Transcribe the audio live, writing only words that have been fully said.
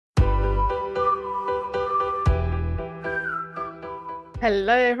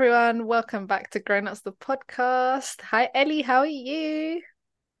Hello, everyone. Welcome back to Grown Ups the podcast. Hi, Ellie. How are you?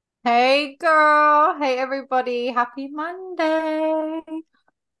 Hey girl, hey everybody, happy Monday.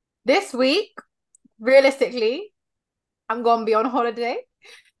 This week, realistically, I'm gonna be on holiday.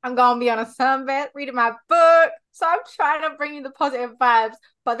 I'm gonna be on a sunbed, reading my book. So I'm trying to bring you the positive vibes.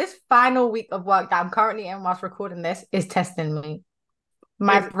 But this final week of work that I'm currently in whilst recording this is testing me.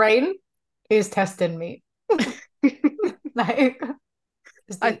 My Is brain is testing me. Like,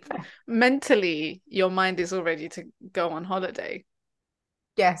 it's I deep. mentally, your mind is all ready to go on holiday.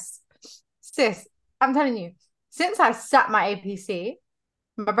 Yes. Sis, I'm telling you, since I sat my APC,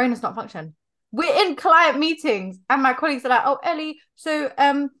 my brain has not functioned. We're in client meetings, and my colleagues are like, "Oh, Ellie, so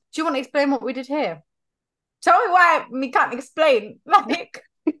do you want to explain what we did here? Tell me why we can't explain." Like,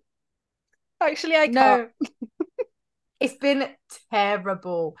 Actually, I can't. no, it's been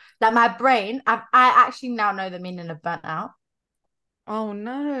terrible. Like my brain, I actually now know the meaning of burnt out. Oh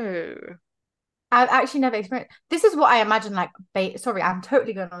no. I've actually never experienced. This is what I imagine like. Sorry, I'm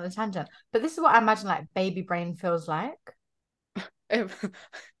totally going on a tangent, but this is what I imagine like baby brain feels like. It,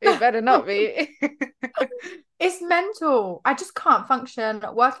 it better not be. It's mental. I just can't function.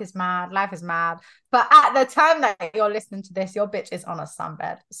 Work is mad. Life is mad. But at the time that you're listening to this, your bitch is on a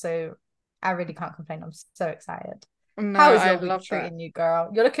sunbed. So I really can't complain. I'm so excited. No, How is I your week love that. treating you, girl?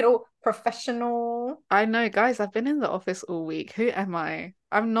 You're looking all professional. I know, guys, I've been in the office all week. Who am I?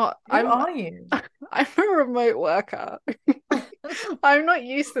 I'm not, Who are you? I'm a remote worker. I'm not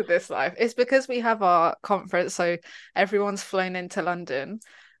used to this life. It's because we have our conference, so everyone's flown into London.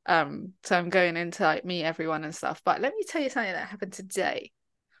 So I'm going in to like meet everyone and stuff. But let me tell you something that happened today.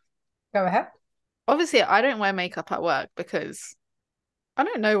 Go ahead. Obviously, I don't wear makeup at work because I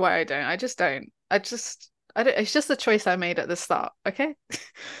don't know why I don't. I just don't. I don't, it's just a choice I made at the start, okay?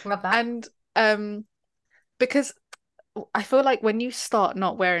 Love that. And because I feel like when you start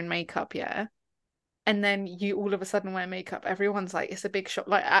not wearing makeup, yeah, and then you all of a sudden wear makeup, everyone's like, it's a big shock.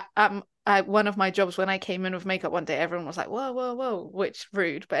 Like at one of my jobs, when I came in with makeup one day, everyone was like, whoa, whoa, whoa, which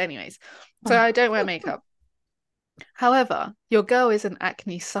rude. But anyways, so I don't wear makeup. However, your girl is an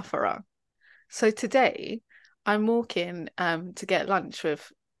acne sufferer. So today I'm walking to get lunch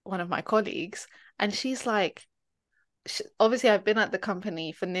with one of my colleagues, and she's like, obviously I've been at the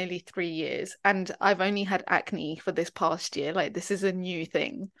company for nearly 3 years, and I've only had acne for this past year. Like this is a new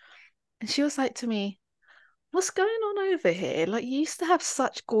thing. And she was like to me, what's going on over here? Like, you used to have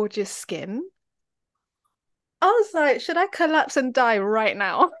such gorgeous skin. I was like, should I collapse and die right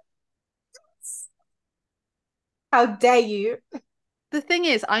now? How dare you? The thing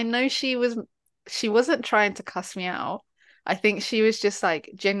is, I know she wasn't trying to cuss me out. I think she was just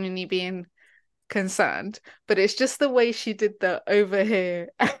like genuinely being concerned, but it's just the way she did the over here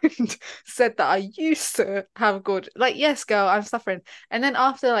and said that I used to have good, like, yes, girl, I'm suffering. And then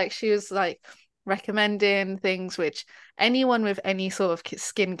after, like, she was like recommending things which anyone with any sort of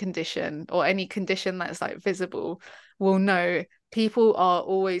skin condition or any condition that's like visible will know. People are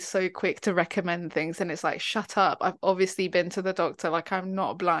always so quick to recommend things, and it's like, shut up. I've obviously been to the doctor, like, I'm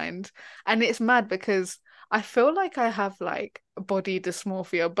not blind. And it's mad because I feel like I have like body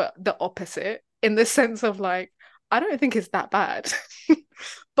dysmorphia, but the opposite in the sense of like, I don't think it's that bad.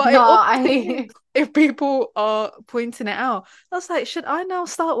 But No, it always is I if people are pointing it out. I was like, should I now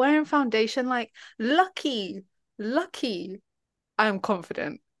start wearing foundation? Like, lucky, I'm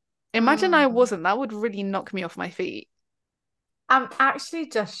confident. Imagine I mm, wasn't, that would really knock me off my feet. I'm actually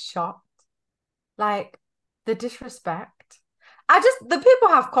just shocked. Like the disrespect. The people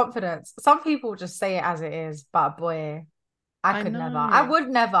have confidence. Some people just say it as it is, but boy, I I could never. I know. would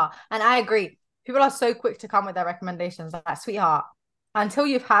never. And I agree. People are so quick to come with their recommendations. Like, sweetheart, until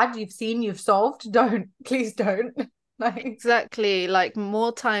you've seen, you've solved, don't. Please don't. Like, Exactly. Like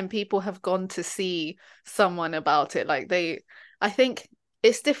more time people have gone to see someone about it. I think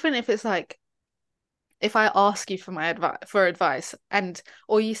it's different if it's like if I ask you for my advice and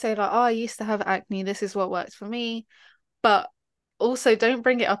or you say like, oh, I used to have acne, this is what works for me. But also don't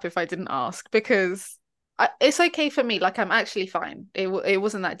bring it up if I didn't ask because it's okay for me. Like I'm actually fine. It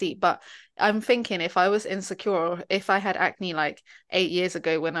wasn't that deep, but I'm thinking if I was insecure, or if I had acne like 8 years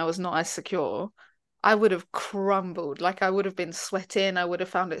ago when I was not as secure, I would have crumbled. Like I would have been sweating. I would have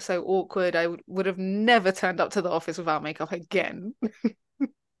found it so awkward. Would have never turned up to the office without makeup again.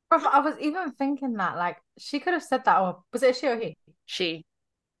 bruv, I was even thinking that, like, she could have said that, or was it a she or he? She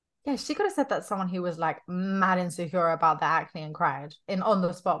Yeah, she could have said that someone who was like mad insecure about their acne and cried in on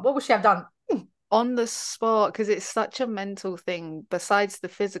the spot. What would she have done? on the spot because it's such a mental thing. Besides the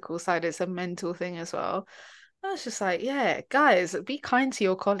physical side, it's a mental thing as well. I was just like, yeah, guys, be kind to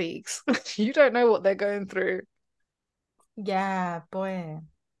your colleagues. You don't know what they're going through. Yeah, boy.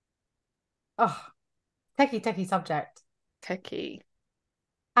 Oh, techie subject. Techie.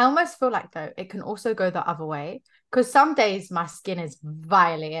 I almost feel like though it can also go the other way because some days my skin is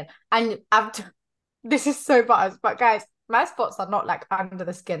violent and this is so biased, but guys, my spots are not like under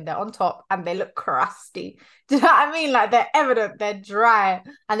the skin; they're on top and they look crusty. Do you know what I mean? Like they're evident, they're dry,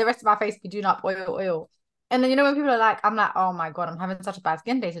 and the rest of my face be doing up oil. And then you know when people are like, I'm like, oh my god, I'm having such a bad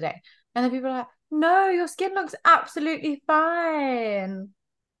skin day today, and then people are like, no, your skin looks absolutely fine, and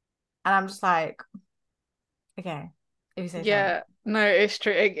I'm just like, okay, if you say so. Yeah, no, it's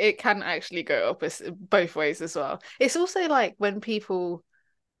true. It can actually go up both ways as well. It's also like when people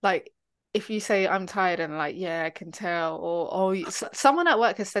like if you say I'm tired and like yeah I can tell or someone at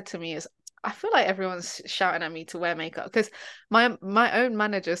work has said to me is I feel like everyone's shouting at me to wear makeup because my own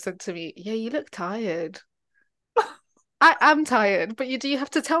manager said to me yeah you look tired. I am tired, but you have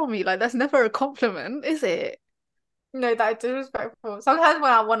to tell me like that's never a compliment, is it? No, that is disrespectful. Sometimes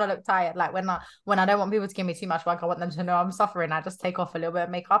when I want to look tired, like when I don't want people to give me too much work, I want them to know I'm suffering. I just take off a little bit of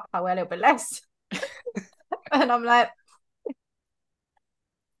makeup. I wear a little bit less, and I'm like,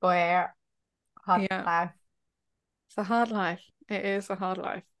 boy, hard Yeah, life. it's a hard life. It is a hard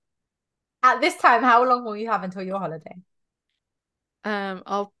life. At this time, how long will you have until your holiday?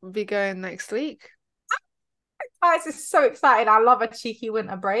 I'll be going next week. Guys, it's so exciting. I love a cheeky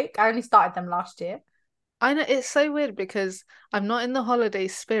winter break. I only started them last year. I know it's so weird because I'm not in the holiday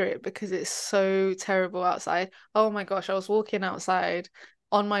spirit because it's so terrible outside. Oh my gosh, I was walking outside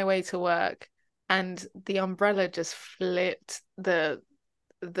on my way to work and the umbrella just flipped. The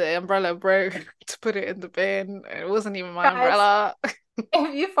umbrella broke to put it in the bin. It wasn't even my Guys, umbrella.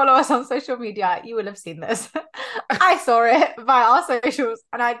 if you follow us on social media, you will have seen this. I saw it via our socials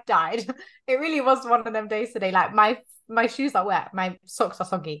and I died. It really was one of them days today. Like my shoes are wet, my socks are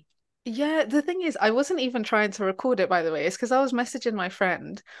soggy. Yeah, the thing is, I wasn't even trying to record it, by the way. It's because I was messaging my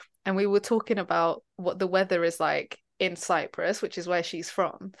friend and we were talking about what the weather is like in Cyprus, which is where she's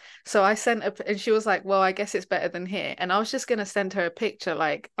from. So I sent and she was like, well, I guess it's better than here. And I was just gonna send her a picture,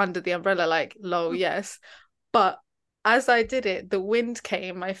 like under the umbrella, like, lol, yes. But as I did it, the wind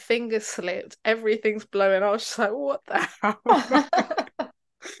came, my fingers slipped, everything's blowing. I was just like, what the hell?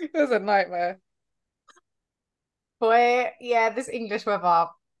 It was a nightmare. Boy, yeah, this English weather.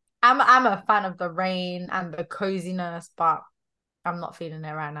 I'm a fan of the rain and the coziness, but I'm not feeling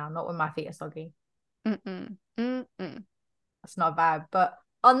it right now. Not when my feet are soggy. Mm-mm. Mm-mm. That's not bad. But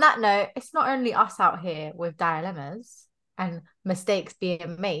on that note, it's not only us out here with dilemmas and mistakes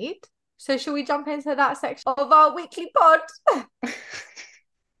being made. So should we jump into that section of our weekly pod?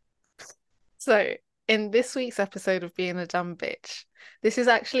 So, in this week's episode of Being a Dumb Bitch, this is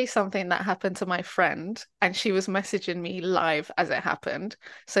actually something that happened to my friend, and she was messaging me live as it happened.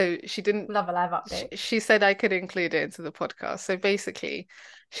 So she didn't, Love a live update. she said I could include it into the podcast. So basically,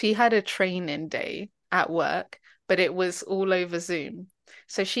 she had a training day at work, but it was all over Zoom.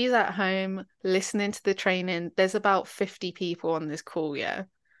 So she's at home listening to the training. There's about 50 people on this call, yeah.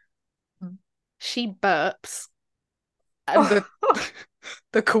 She burps, and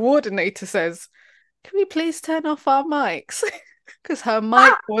the coordinator says, can we please turn off our mics? Because her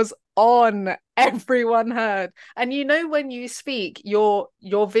mic was on. Everyone heard. And you know when you speak, your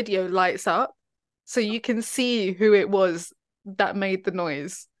video lights up so you can see who it was that made the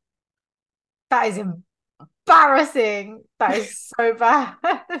noise. That is embarrassing. That is so bad.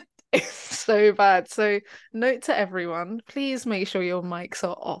 It's so bad. So note to everyone, please make sure your mics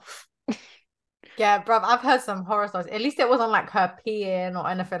are off. Yeah, bruv, I've heard some horror stories. At least it wasn't like her peeing or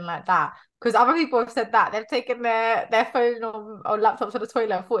anything like that. Because other people have said that they've taken their phone or laptop to the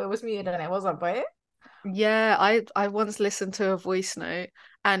toilet, thought it was muted and it wasn't, but Yeah, I once listened to a voice note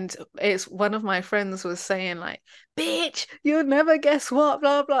and it's one of my friends was saying like, bitch, you'll never guess what,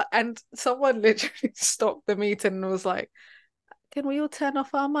 blah blah. And someone literally stopped the meeting and was like, can we all turn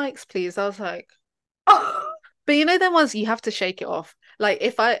off our mics, please? I was like, oh, but you know them ones you have to shake it off. Like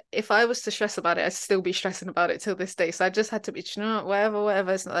if I was to stress about it, I'd still be stressing about it till this day. So I just had to be, you know what,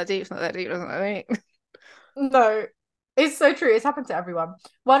 whatever, it's not that deep, it's not that deep, it's not that deep. no. It's so true. It's happened to everyone.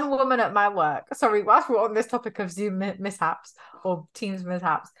 One woman at my work, sorry, whilst we're on this topic of Zoom mishaps or Teams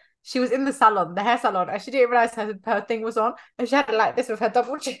mishaps, she was in the salon, the hair salon, and she didn't realize her thing was on, and she had it like this with her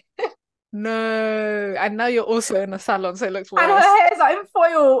double chin. No. And now you're also in a salon, so it looks And worse. her hair's like in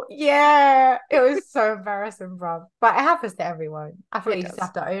foil. Yeah. It was so embarrassing, bro. But it happens to everyone. I feel It like you just does.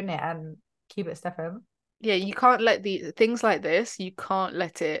 have to own it and keep it stepping. Yeah, you can't let the things like this, you can't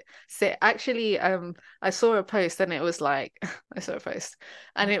let it sit. Actually, I saw a post and it was like I saw a post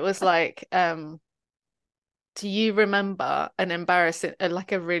and it was like do you remember an embarrassing,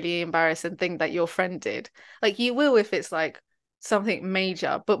 like a really embarrassing thing that your friend did? Like you will if it's like something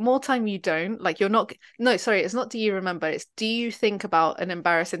major, but more time you don't. Like you're not, no, sorry, it's not do you remember, it's do you think about an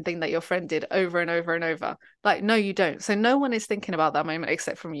embarrassing thing that your friend did over and over and over? Like, no, you don't. So no one is thinking about that moment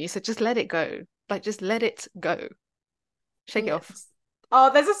except from you. So just let it go. Like just let it go. Shake it off.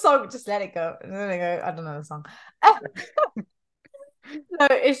 Oh, there's a song, just let it go. Let it go. I don't know the song. No,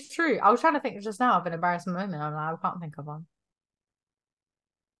 it's true. I was trying to think just now of an embarrassing moment. I'm like, I can't think of one.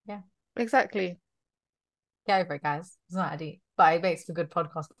 Yeah. Exactly. Get over it, guys. It's not that deep. But it makes for good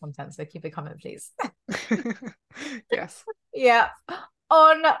podcast content, so keep it coming, please. Yes. Yeah.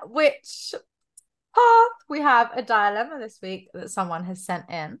 On which path we have a dilemma this week that someone has sent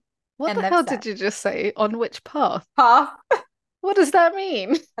in. What the And they've hell said, did you just say? On which path? path. What does that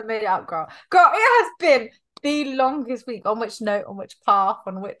mean? I made it up, girl. Girl, it has been the longest week. On which note, on which path,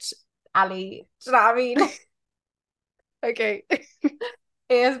 on which alley. Do you know what I mean? Okay.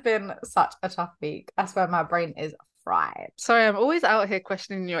 It has been such a tough week. I swear my brain is fried. Sorry, I'm always out here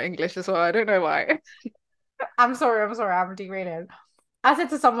questioning your English as well. I don't know why. I'm sorry, I'm derailing. I said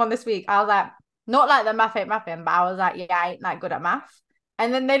to someone this week, I was like, not like the math ain't mathing, but I was like, yeah, I ain't that good at math.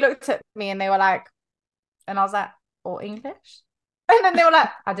 And then they looked at me and they were like, and I was like, or English? And then they were like,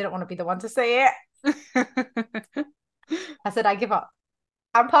 I didn't want to be the one to say it. I said, I give up.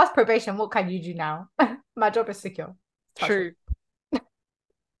 I'm past probation. What can you do now? My job is secure. Touch wood. True.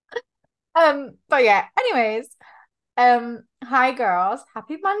 But yeah, anyways, hi girls.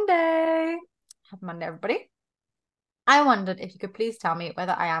 Happy Monday. Happy Monday, everybody. I wondered if you could please tell me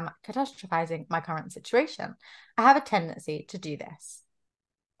whether I am catastrophizing my current situation. I have a tendency to do this.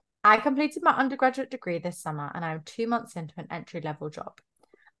 I completed my undergraduate degree this summer and I'm 2 months into an entry level job.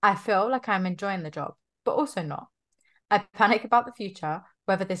 I feel like I'm enjoying the job, but also not. I panic about the future,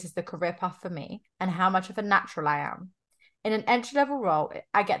 whether this is the career path for me, and how much of a natural I am. In an entry level role,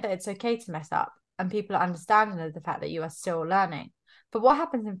 I get that it's okay to mess up, and people are understanding of the fact that you are still learning. But what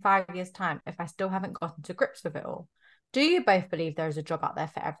happens in 5 years' time if I still haven't gotten to grips with it all? Do you both believe there is a job out there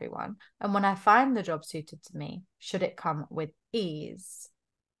for everyone? And when I find the job suited to me, should it come with ease?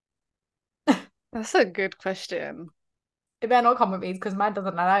 That's a good question. It better not come with ease because mine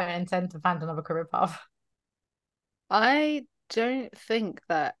doesn't, and I don't intend to find another career path. I don't think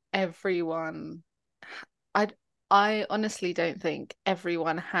that everyone, I, I honestly don't think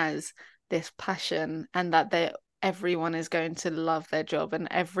everyone has this passion and that everyone is going to love their job and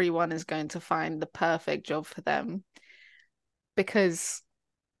everyone is going to find the perfect job for them because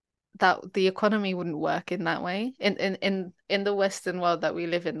that the economy wouldn't work in that way. In the Western world that we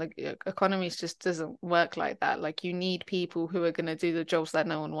live in, the economy just doesn't work like that. Like you need people who are going to do the jobs that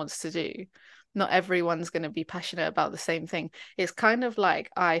no one wants to do. Not everyone's going to be passionate about the same thing. It's kind of like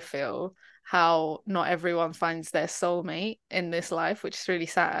I feel how not everyone finds their soulmate in this life, which is really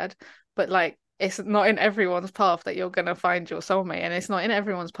sad. But like it's not in everyone's path that you're going to find your soulmate, and it's not in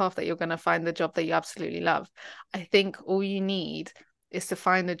everyone's path that you're going to find the job that you absolutely love. I think all you need is to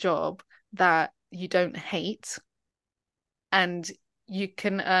find a job that you don't hate and you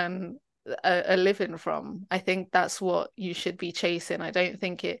can earn a living from. I think that's what you should be chasing. I don't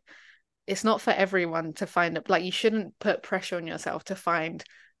think it's not for everyone to find it. Like you shouldn't put pressure on yourself to find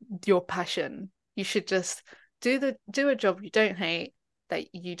your passion. You should just do a job you don't hate,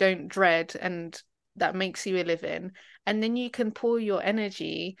 that you don't dread, and that makes you a living. And then you can pour your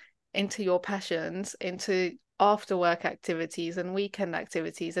energy into your passions, into after work activities and weekend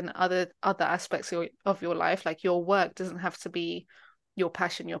activities and other aspects of your life. Like your work doesn't have to be your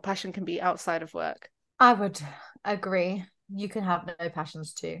passion. Your passion can be outside of work. I would agree. You can have no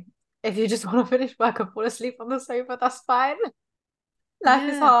passions too. If you just want to finish work and fall asleep on the sofa, that's fine. Life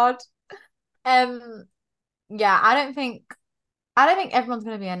is Yeah. hard. Um, yeah, I don't think everyone's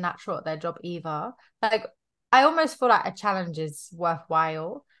gonna be a natural at their job either. Like, I almost feel like a challenge is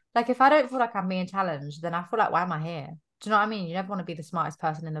worthwhile. Like, if I don't feel like I'm being challenged, then I feel like, why am I here? Do you know what I mean? You never want to be the smartest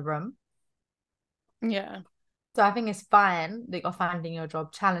person in the room. Yeah. So I think it's fine that you're finding your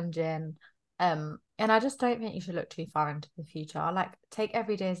job challenging. And I just don't think you should look too far into the future. Like, take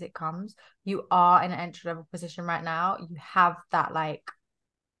every day as it comes. You are in an entry level position right now. You have that like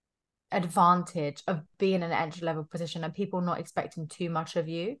advantage of being in an entry level position and people not expecting too much of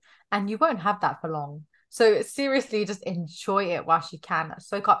you. And you won't have that for long. So seriously, just enjoy it whilst you can.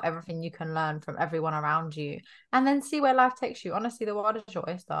 Soak up everything you can learn from everyone around you, and then see where life takes you. Honestly, the world is your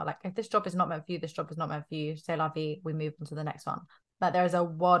oyster. Like if this job is not meant for you, this job is not meant for you. Say la vie, we move on to the next one. Like there is a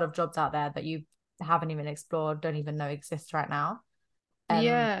world of jobs out there that you haven't even explored, don't even know exist right now. Um,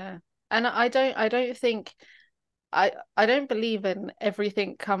 Yeah. And I don't think I don't believe in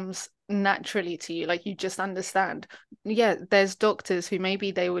everything comes naturally to you, like you just understand. Yeah, there's doctors who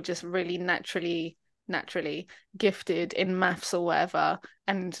maybe they were just really naturally gifted in maths or whatever,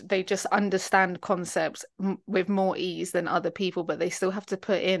 and they just understand concepts with more ease than other people, but they still have to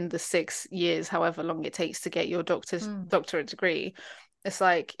put in the 6 years, however long it takes to get your Mm. doctorate degree. It's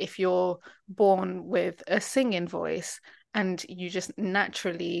like if you're born with a singing voice and you just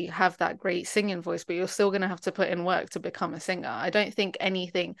naturally have that great singing voice, but you're still going to have to put in work to become a singer. I don't think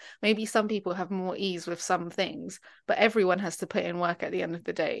anything, maybe some people have more ease with some things, but everyone has to put in work at the end of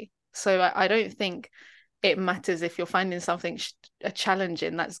the day. So I don't think it matters if you're finding something a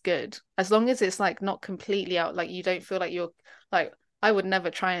challenging that's good, as long as it's like not completely out, like you don't feel like you're like, I would never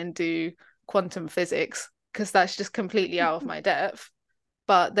try and do quantum physics because that's just completely out of my depth,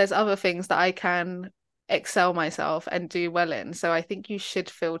 but there's other things that I can excel myself and do well in. So I think you should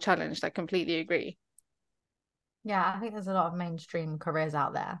feel challenged. I completely agree. Yeah, I think there's a lot of mainstream careers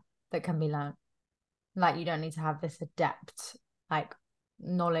out there that can be learned. Like you don't need to have this adept like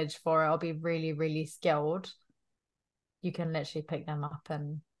knowledge for it or be really, really skilled. You can literally pick them up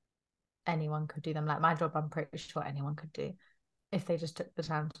and anyone could do them. Like my job, I'm pretty sure anyone could do if they just took the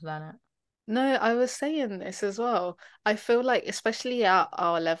time to learn it. No, I was saying this as well. I feel like, especially at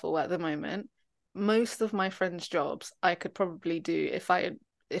our level at the moment, most of my friends' jobs I could probably do if I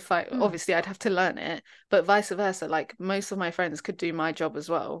Mm. obviously I'd have to learn it, but vice versa. Like most of my friends could do my job as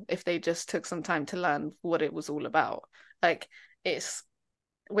well if they just took some time to learn what it was all about. Like it's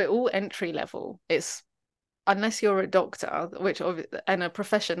we're all entry level. It's unless you're a doctor, and a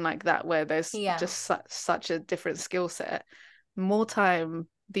profession like that where there's Yeah. just such a different skill set, more time,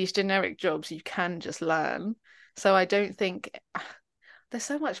 these generic jobs you can just learn. So I don't think there's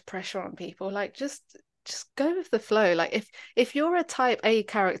so much pressure on people. Like just go with the flow. Like if you're a type A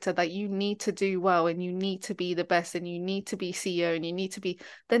character that you need to do well and you need to be the best and you need to be CEO and you need to be,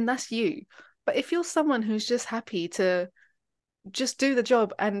 then that's you. But if you're someone who's just happy to just do the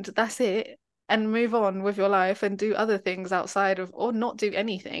job and that's it and move on with your life and do other things outside of or not do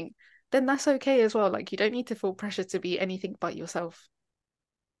anything, then that's okay as well. Like you don't need to feel pressure to be anything but yourself.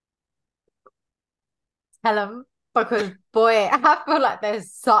 Tell them because boy, I feel like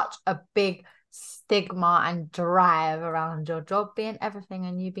there's such a big stigma and drive around your job being everything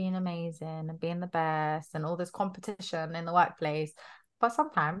and you being amazing and being the best and all this competition in the workplace. But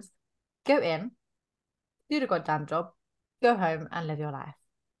sometimes go in, do the goddamn job, go home and live your life.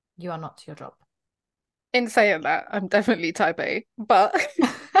 You are not to your job. In saying that, I'm definitely type A, but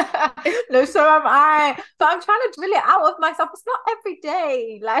No, so am I. But I'm trying to drill it out of myself. It's not every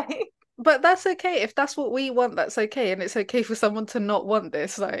day. Like but that's okay. If that's what we want, that's okay. And it's okay for someone to not want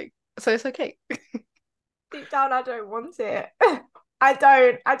this. Like, so it's okay. deep down, I don't want it. I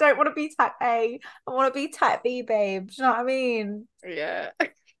don't want to be type A. I want to be type B, babe. Do you know what I mean? Yeah.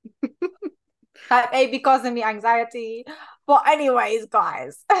 Type A be causing me anxiety. But anyways,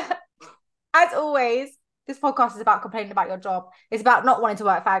 guys, as always, this podcast is about complaining about your job. It's about not wanting to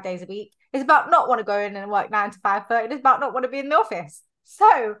work 5 days a week. It's about not want to go in and work 9 to 5:30. It's about not want to be in the office.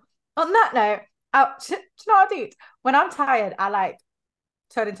 So on that note, do you know what I do? When I'm tired, I like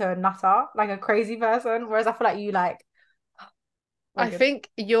turn into a nutter, like a crazy person. Whereas I feel like you like, we're I good. think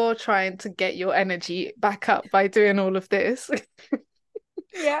you're trying to get your energy back up by doing all of this.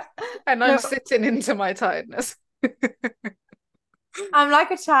 Yeah. And I'm No, sitting into my tiredness. I'm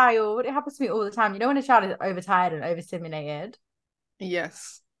like a child. It happens to me all the time. You know, when a child is overtired and overstimulated?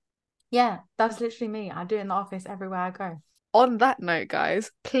 Yes. Yeah, that's literally me. I do it in the office everywhere I go. On that note,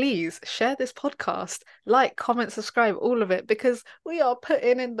 guys, please share this podcast, like, comment, subscribe, all of it, because we are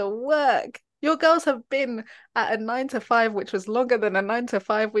putting in the work. Your girls have been at a 9 to 5, which was longer than a 9 to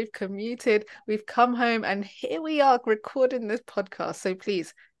 5. We've commuted, we've come home, and here we are recording this podcast. So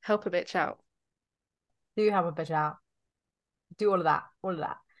please help a bitch out. Do have a bitch out. Do all of that. All of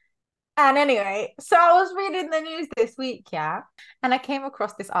that. And anyway, so I was reading the news this week, yeah, and I came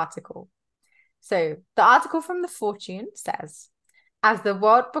across this article. So the article from the Fortune says, as the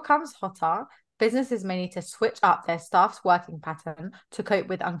world becomes hotter, businesses may need to switch up their staff's working pattern to cope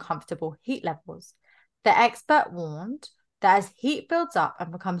with uncomfortable heat levels. The expert warned that as heat builds up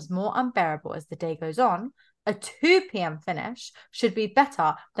and becomes more unbearable as the day goes on, a 2 p.m. finish should be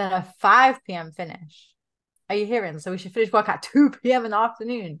better than a 5 p.m. finish. Are you hearing? So we should finish work at 2 p.m. in the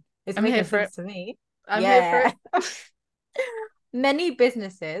afternoon. It's I'm here making for it. sense to me. I'm here for Yeah. it. Many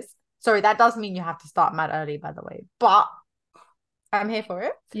businesses, sorry, that does mean you have to start mad early, by the way, but I'm here for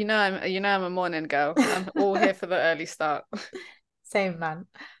it. I'm a morning girl. I'm all here for the early start. Same man.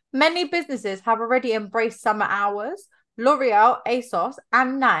 Many businesses have already embraced summer hours. L'Oreal, ASOS,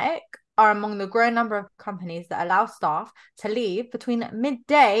 and Nike are among the growing number of companies that allow staff to leave between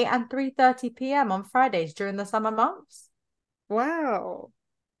midday and 3:30 p.m. on Fridays during the summer months. Wow.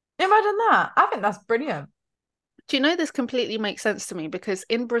 Imagine that. I think that's brilliant. Do you know this completely makes sense to me because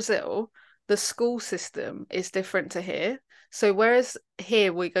in Brazil, the school system is different to here. So whereas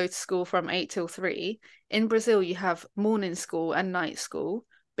here we go to school from 8 till 3, in Brazil you have morning school and night school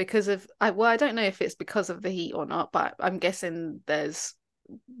because of I don't know if it's because of the heat or not, but I'm guessing there's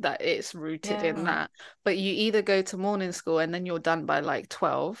that it's rooted in Yeah. that. But you either go to morning school and then you're done by like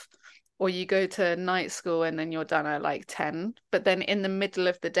 12, or you go to night school and then you're done at like 10. But then in the middle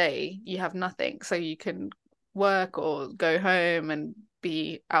of the day, you have nothing. So you can work or go home and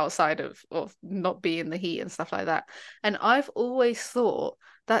be outside of not be in the heat and stuff like that. And I've always thought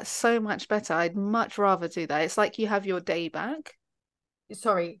that's so much better. I'd much rather do that. It's like you have your day back.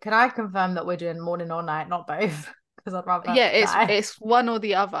 Sorry, can I confirm that we're doing morning or night, not both? Because I'd rather Yeah, die. it's one or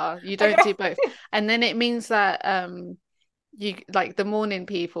the other. You don't Okay. do both. And then it means that you like the morning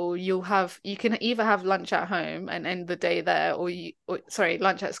people, you can either have lunch at home and end the day there, or sorry,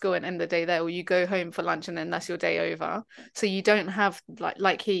 lunch at school and end the day there, or you go home for lunch and then that's your day over. So you don't have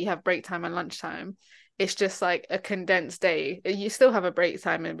like here you have break time and lunchtime. It's just like a condensed day. You still have a break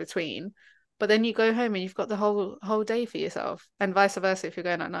time in between, but then you go home and you've got the whole day for yourself, and vice versa if you're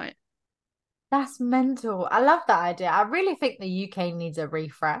going at night. That's mental. I love that idea. I really think the UK needs a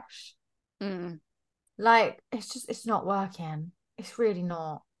refresh. Mm, Like, it's not working. It's really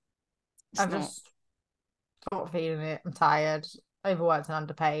not. it's I'm not. just not feeling it. I'm tired, overworked and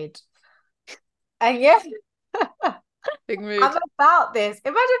underpaid. And yes, Big I'm mood. about this.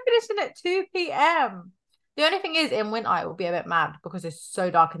 Imagine finishing at 2 p.m. The only thing is, in winter, it will be a bit mad because it's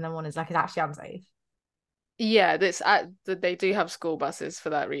so dark in the mornings. Like, it's actually unsafe. Yeah, they do have school buses for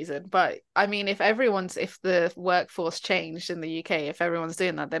that reason. But I mean, if the workforce changed in the UK, if everyone's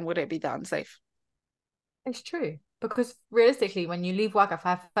doing that, then would it be that unsafe? It's true. Because realistically, when you leave work at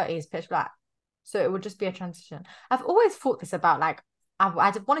 5:30, it's pitch black. So it would just be a transition. I've always thought this about like, I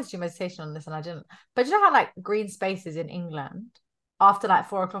wanted to do meditation on this and I didn't. But you know how like green spaces in England, after like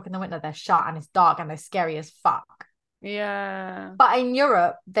 4 o'clock in the winter, they're shut and it's dark and they're scary as fuck. Yeah. But in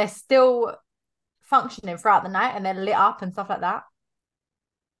Europe, they're still functioning throughout the night and they're lit up and stuff like that.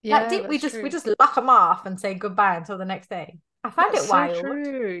 Like, Yeah, did we that's just we true. just lock them off and say goodbye until the next day? I find That's it so wild.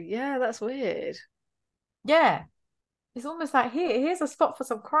 true. Yeah, that's weird. Yeah. It's almost like here's a spot for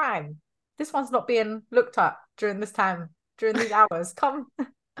some crime. This one's not being looked at during this time, during these hours. Come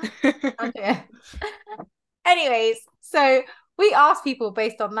on here. Anyways, so we asked people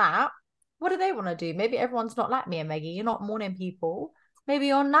based on that, what do they want to do? Maybe everyone's not like me and Maggie. You're not morning people. Maybe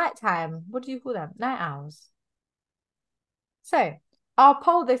you're nighttime. What do you call them? Night owls. So our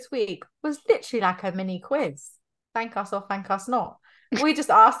poll this week was literally like a mini quiz. Thank us or thank us not. We just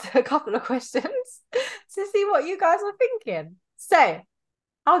asked a couple of questions to see what you guys were thinking. So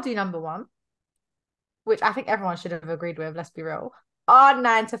I'll do number one, which I think everyone should have agreed with. Let's be real. Are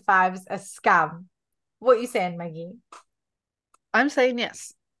 9 to 5s a scam? What are you saying, Maggie? I'm saying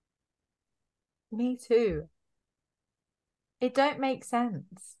yes. Me too. It don't make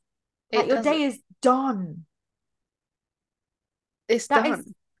sense. Like It your does. day is done. It's That is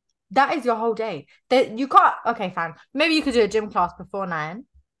done. that is your whole day. That you can't. Okay, fine. Maybe you could do a gym class before 9.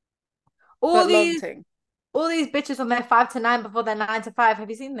 All But long these thing. all these bitches on their 5 to 9 before their 9 to 5. Have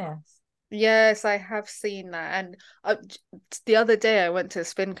you seen this? Yes, I have seen that. And the other day I went to a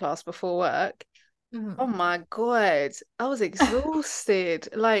spin class before work. Oh Mhm. my God. I was exhausted.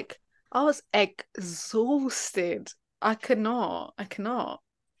 Like, I was exhausted. I could not. I cannot.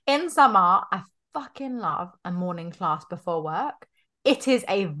 In summer, I fucking love a morning class before work. It is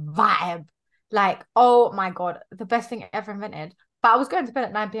a vibe. Like, oh my God, the best thing ever invented. But I was going to bed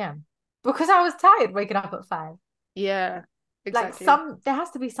at 9 p.m. because I was tired waking up at 5. Yeah, Like exactly. there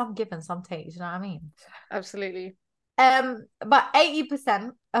has to be some give and some take, you know what I mean? Absolutely. But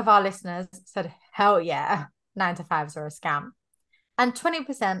 80% of our listeners said, hell yeah, 9 to 5s are a scam. And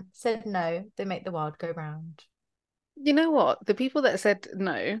 20% said no, they make the world go round. You know what? The people that said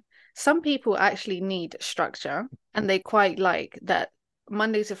no, some people actually need structure and they quite like that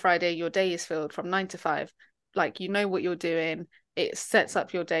Monday to Friday, your day is filled from 9 to 5. Like, you know what you're doing, it sets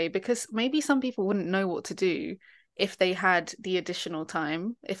up your day because maybe some people wouldn't know what to do if they had the additional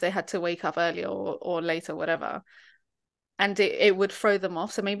time, if they had to wake up earlier or later, whatever. And it would throw them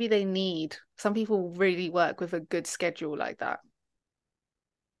off. So maybe some people really work with a good schedule like that.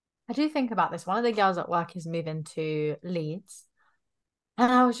 I do think about this. One of the girls at work is moving to Leeds.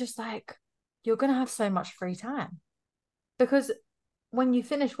 And I was just like, you're going to have so much free time because when you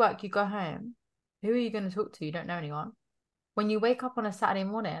finish work, you go home. Who are you going to talk to? You don't know anyone. when you wake up on a Saturday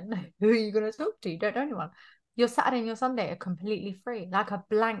morning, who are you going to talk to? You don't know anyone. Your Saturday and your Sunday are completely free, like a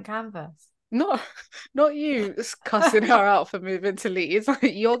blank canvas. Not not you cussing her out for moving to Leeds.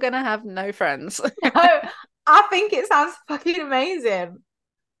 You're gonna have no friends. No, I think it sounds fucking amazing.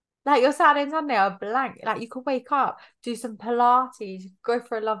 Like your Saturday and Sunday are blank. Like you could wake up, do some Pilates, go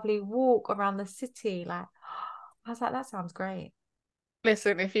for a lovely walk around the city. Like I was like, that sounds great.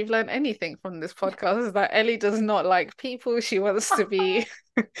 Listen, if you've learned anything from this podcast, is that Ellie does not like people. She wants to be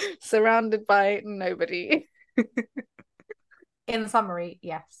surrounded by nobody. In summary,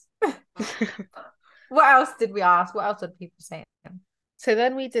 yes. What else did we ask? What else did people say? So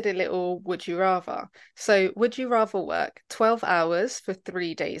then we did a little would you rather. So would you rather work 12 hours for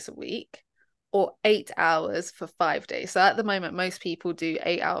 3 days a week or 8 hours for 5 days? So at the moment, most people do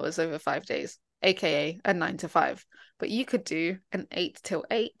 8 hours over 5 days, aka a 9 to 5. But you could do an 8 till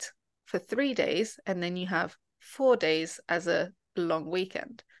 8 for 3 days, and then you have 4 days as a long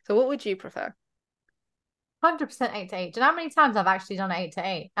weekend. So what would you prefer? 100% 8 to 8. Do you know how many times I've actually done 8 to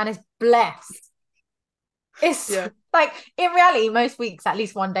 8? And it's blessed. It's Yeah. like in reality, most weeks, at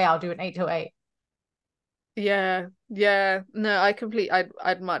least one day, I'll do an 8 to 8. Yeah, yeah. No,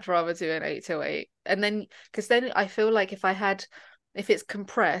 I'd much rather do an 8 till 8. And then because then I feel like if it's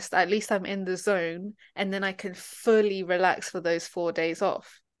compressed, at least I'm in the zone and then I can fully relax for those 4 days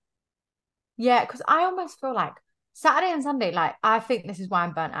off. Yeah, because I almost feel like Saturday and Sunday, like I think this is why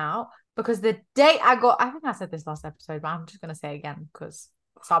I'm burnt out. Because the day I think I said this last episode, but I'm just gonna say it again because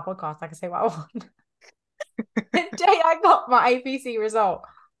it's our podcast. I can say what I want. The day I got my APC result,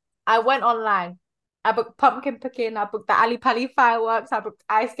 I went online. I booked pumpkin picking. I booked the Ali Pali fireworks. I booked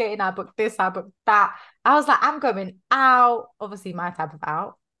ice skating. I booked this. I booked that. I was like, I'm going out. Obviously, my type of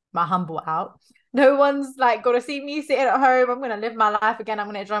out, my humble out. No one's like gonna see me sitting at home. I'm gonna live my life again. I'm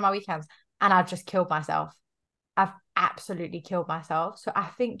gonna enjoy my weekends. And I've just killed myself. I've absolutely killed myself. So I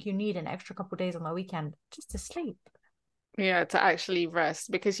think you need an extra couple of days on the weekend just to sleep. Yeah, to actually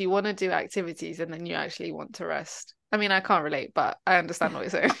rest because you want to do activities and then you actually want to rest. I mean, I can't relate, but I understand what you're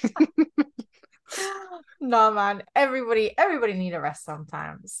saying. No, man. Everybody need a rest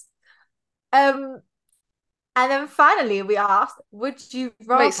sometimes. Um, and then finally we asked, would you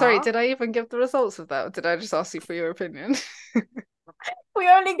Wait, sorry, rather? did I even give the results of that? Or did I just ask you for your opinion? We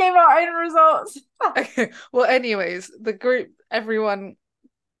only gave our own results. Okay. Well, anyways, the group, everyone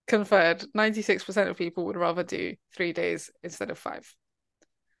conferred 96% of people would rather do 3 days instead of five.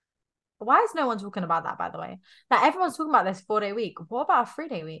 Why is no one talking about that, by the way? Like everyone's talking about this 4 day week. What about a 3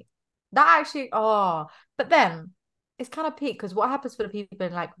 day week? That actually, but then it's kind of peak because what happens for the people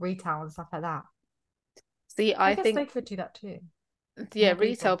in like retail and stuff like that? See, I I guess they think, could do that too. yeah, More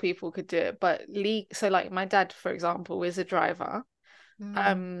retail people. people could do it, but so like my dad, for example, is a driver.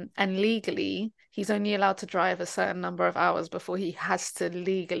 Mm. And legally, he's only allowed to drive a certain number of hours before he has to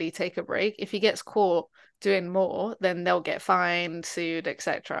legally take a break. If he gets caught doing more, then they'll get fined, sued,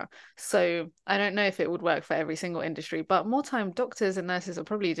 etc. So I don't know if it would work for every single industry, but more time doctors and nurses are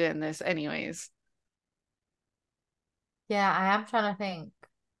probably doing this anyways. Yeah, I am trying to think.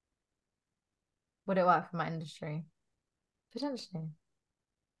 Would it work for my industry? Potentially.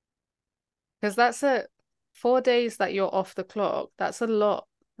 Because that's 4 days that you're off the clock. That's a lot.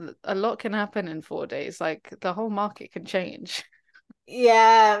 A lot can happen in 4 days. Like the whole market can change.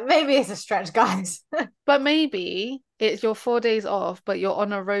 Yeah, maybe it's a stretch, guys. But maybe it's your 4 days off, but you're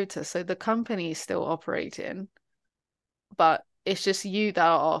on a rota, so the company is still operating, but it's just you that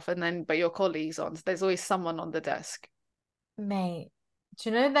are off, and then but your colleagues on. So there's always someone on the desk. Mate, do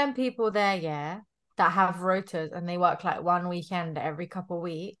you know them people there, yeah, that have rotas and they work like one weekend every couple of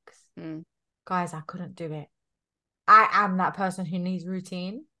weeks? Mm. Guys, I couldn't do it. I am that person who needs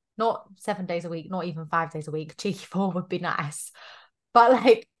routine. Not 7 days a week, not even 5 days a week. Cheeky four would be nice. But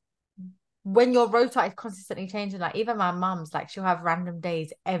like when your rota is consistently changing, like even my mum's like she'll have random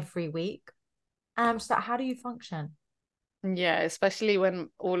days every week. And I'm just like, how do you function? Yeah, especially when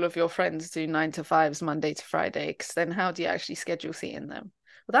all of your friends do 9 to 5s Monday to Friday, because then how do you actually schedule seeing them?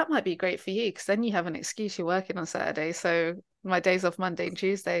 Well, that might be great for you because then you have an excuse you're working on Saturday. So my days off Monday and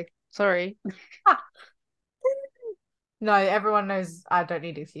Tuesday. Sorry. No, everyone knows I don't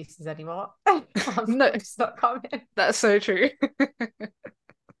need excuses anymore. I'm No, just not coming. that's so true. And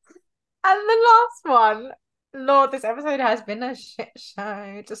the last one, Lord, this episode has been a shit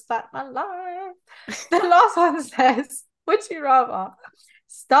show, just like my life. The last one says, would you rather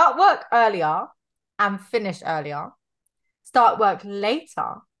start work earlier and finish earlier, start work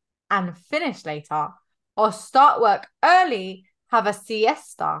later and finish later, or start work early, have a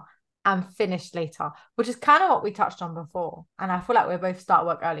siesta and finish later, which is kind of what we touched on before. And I feel like we're both start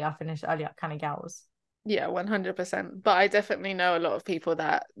work earlier, finish earlier kind of girls. Yeah, 100%. But I definitely know a lot of people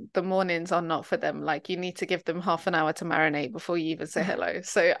that the mornings are not for them. Like you need to give them half an hour to marinate before you even say hello.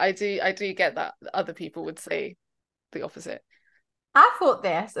 So I do get that other people would say the opposite. I thought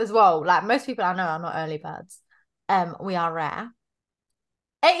this as well. Like most people I know are not early birds. We are rare.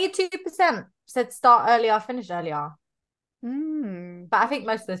 82% said start earlier, finish earlier. Mm. But I think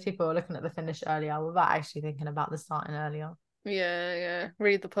most of those people are looking at the finish earlier without actually thinking about the starting earlier. Yeah, yeah.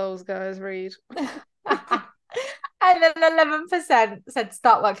 Read the polls, guys, read. And then 11% said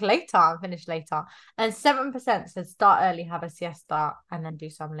start work later and finish later. And 7% said start early, have a siesta, and then do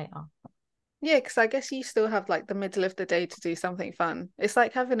some later. Yeah, because I guess you still have like the middle of the day to do something fun. It's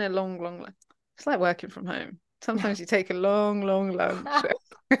like having a it's like working from home. Sometimes you take a long, long lunch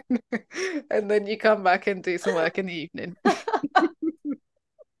and then you come back and do some work in the evening.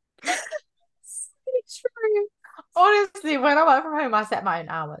 So true. Honestly, when I work from home, I set my own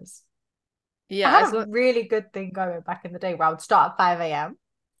hours. I Yeah, had it's a not, really good thing going back in the day where I would start at 5 a.m.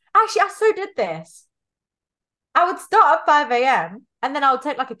 Actually, I so did this. I would start at 5 a.m. and then I would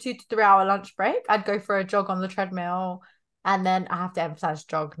take like a 2 to 3 hour lunch break. I'd go for a jog on the treadmill. And then I have to emphasize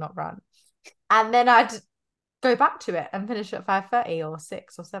jog, not run. And then I'd go back to it and finish at 5:30 or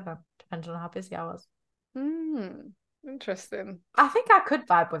 6 or 7, depending on how busy I was. interesting. I think I could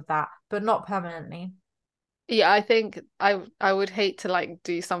vibe with that, but not permanently. Yeah, I think I would hate to like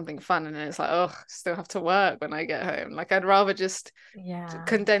do something fun and then it's like, oh, still have to work when I get home. Like I'd rather just Yeah.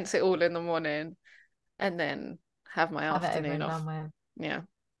 condense it all in the morning and then have my Have it over afternoon and off. done with. Yeah.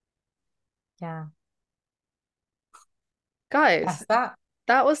 Yeah. Guys, That's that.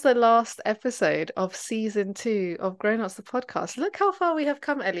 that was the last episode of season 2 of Grown Ups the podcast. Look how far we have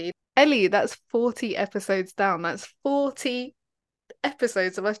come, Ellie. Ellie, that's 40 episodes down. That's 40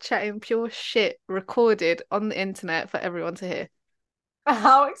 episodes of us chatting pure shit recorded on the internet for everyone to hear.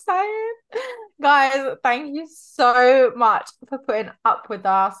 How excited. Guys, thank you so much for putting up with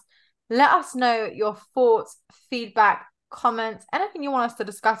us. Let us know your thoughts, feedback, comments, anything you want us to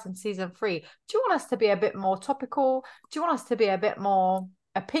discuss in season 3. Do you want us to be a bit more topical? Do you want us to be a bit more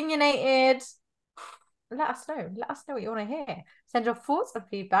opinionated? Let us know. Let us know what you want to hear. Send your thoughts and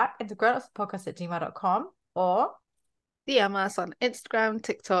feedback into grownupspodcast@gmail.com or DM us on Instagram,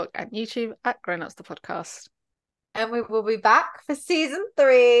 TikTok, and YouTube at Grown Ups the podcast. and we will be back for season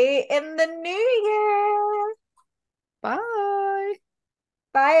 3 in the new year. Bye.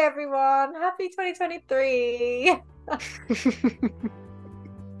 Bye, everyone. Happy 2023.